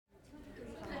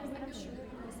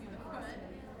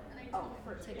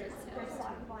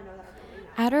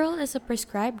Adderall is a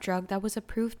prescribed drug that was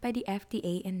approved by the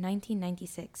FDA in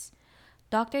 1996.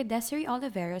 Dr. Desiree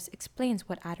Oliveros explains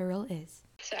what Adderall is.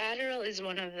 So Adderall is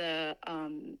one of the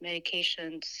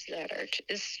medications that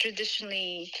is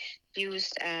traditionally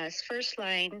used as first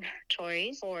line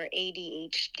choice for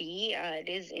ADHD. It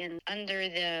is in under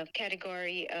the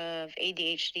category of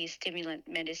ADHD stimulant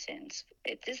medicines.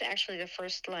 It is actually the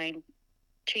first line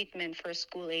treatment for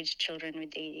school age children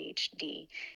with ADHD.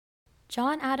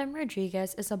 John Adam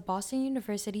Rodriguez is a Boston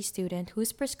University student who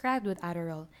is prescribed with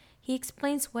Adderall. He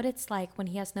explains what it's like when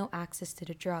he has no access to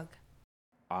the drug.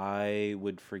 I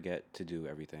would forget to do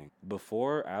everything.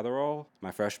 Before Adderall,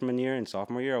 my freshman year and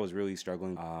sophomore year, I was really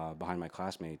struggling behind my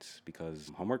classmates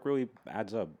because homework really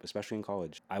adds up, especially in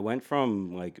college. I went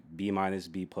from like B minus,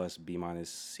 B plus, B minus,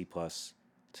 C plus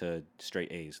to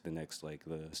straight A's the next, like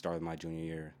the start of my junior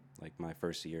year, like my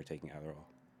first year taking Adderall,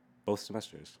 both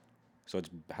semesters. So it's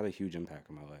had a huge impact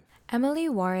on my life. Emily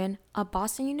Warren, a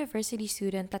Boston University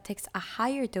student that takes a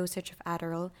higher dosage of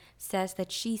Adderall, says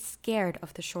that she's scared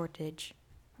of the shortage.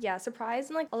 Yeah, surprised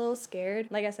and like a little scared.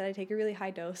 Like I said, I take a really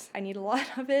high dose. I need a lot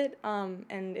of it. And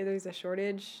if there's a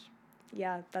shortage,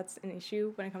 yeah, that's an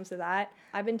issue when it comes to that.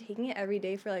 I've been taking it every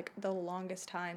day for like the longest time.